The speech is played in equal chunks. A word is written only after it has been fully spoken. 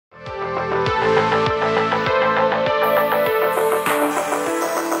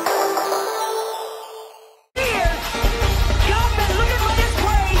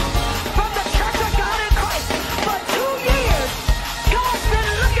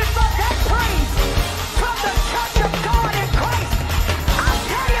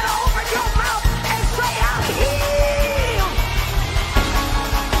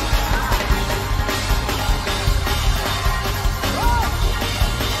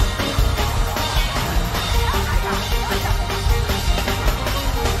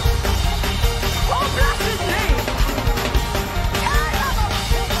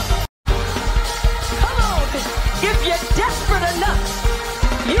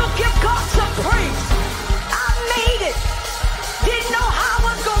thoughts of praise. I made it. Didn't know how I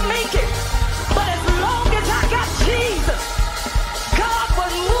was going to make it. But as long as I got Jesus, God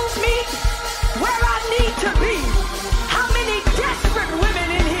will move me where I need to be. How many desperate women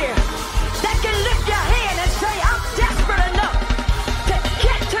in here that can lift your hand and say, I'm desperate enough to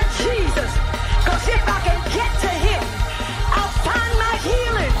get to Jesus? Because if I can get to him, I'll find my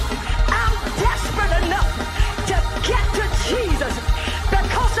healing. I'm desperate enough to get to Jesus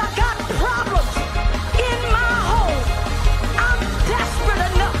because I got problems.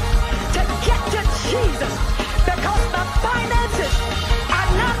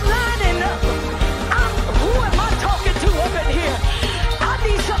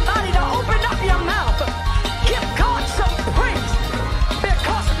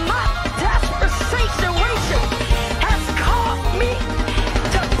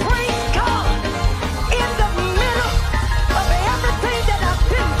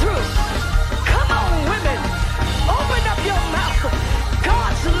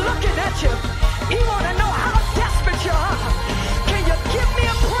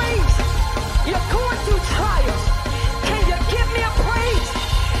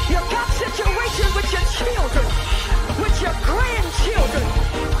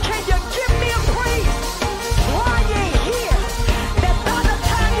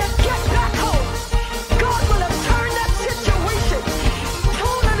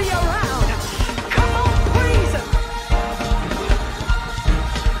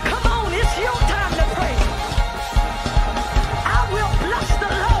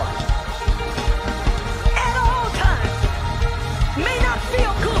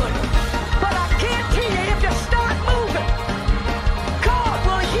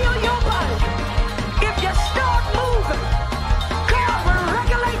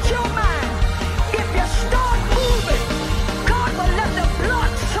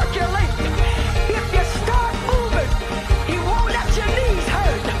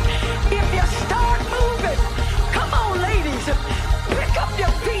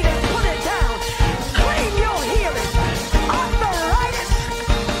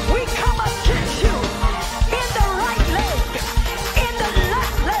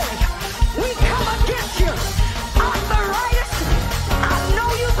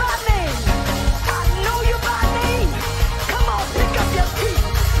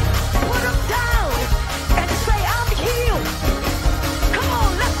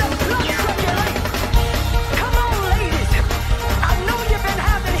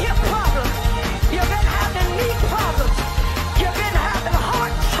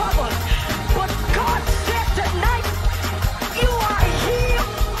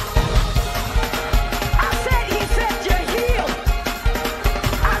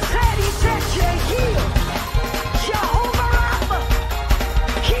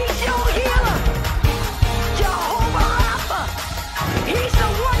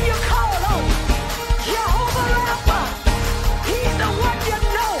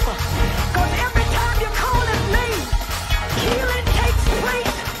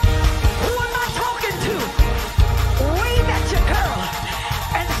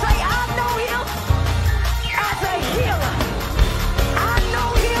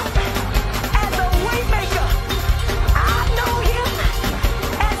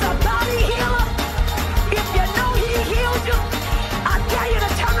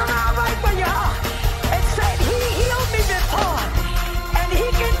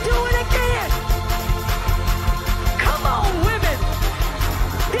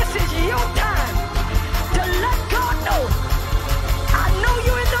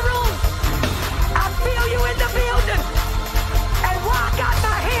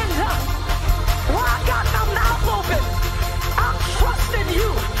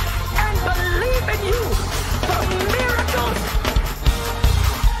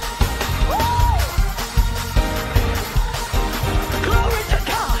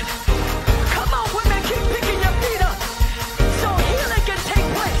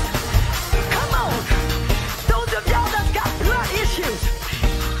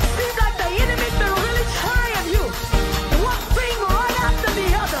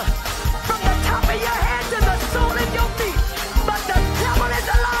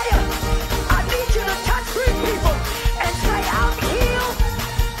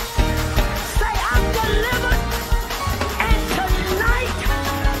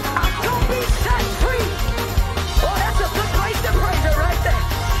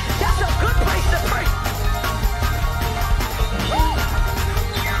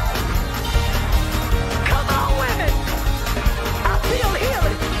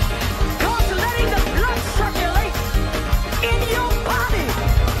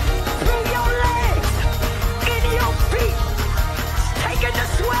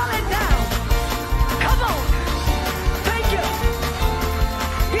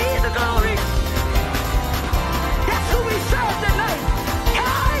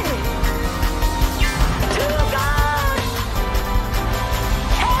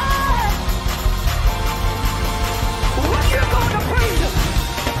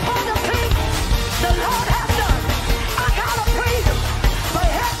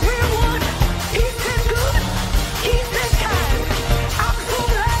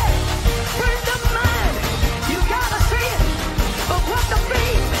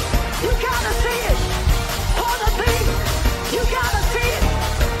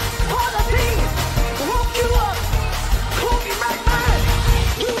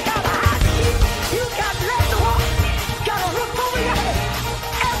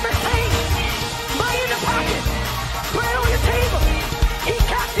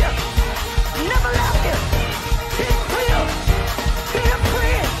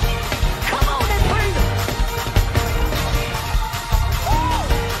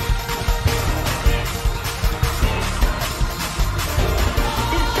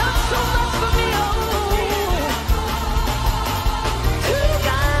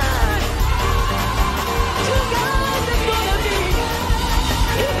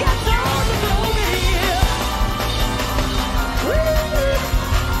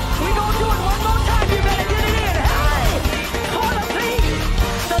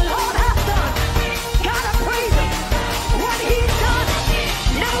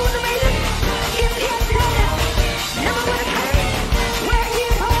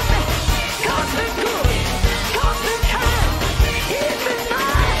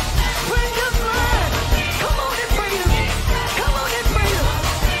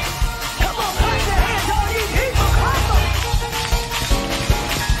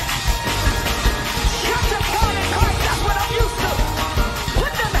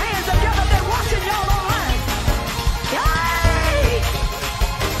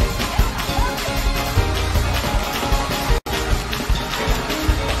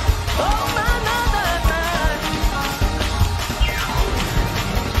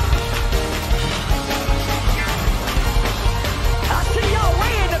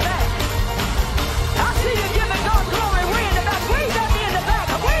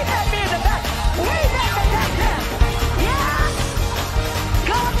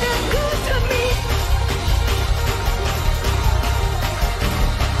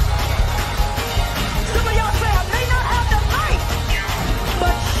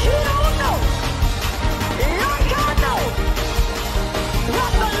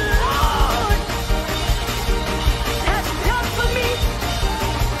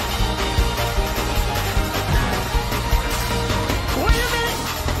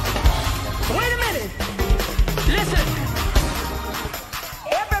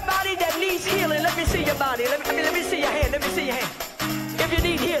 Everybody, let me see your hand. Let me see your hand. If you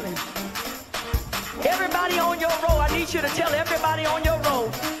need healing. Everybody on your row, I need you to tell everybody on your row,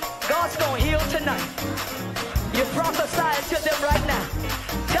 God's going to heal tonight. You prophesy to them right now.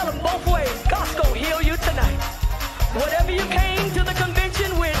 Tell them both ways, God's going to heal you tonight. Whatever you came to the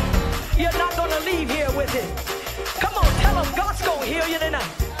convention with, you're not going to leave here with it. Come on, tell them God's going to heal you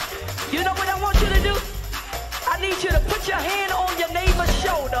tonight. You know what I want you to do? I need you to put your hand on your neighbor's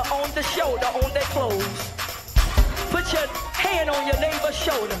shoulder, on their clothes. Put your hand on your neighbor's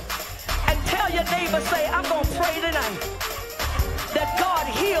shoulder and tell your neighbor, say, I'm going to pray tonight that God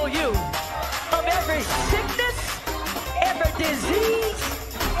heal you of every sickness, every disease,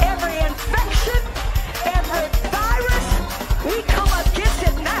 every infection,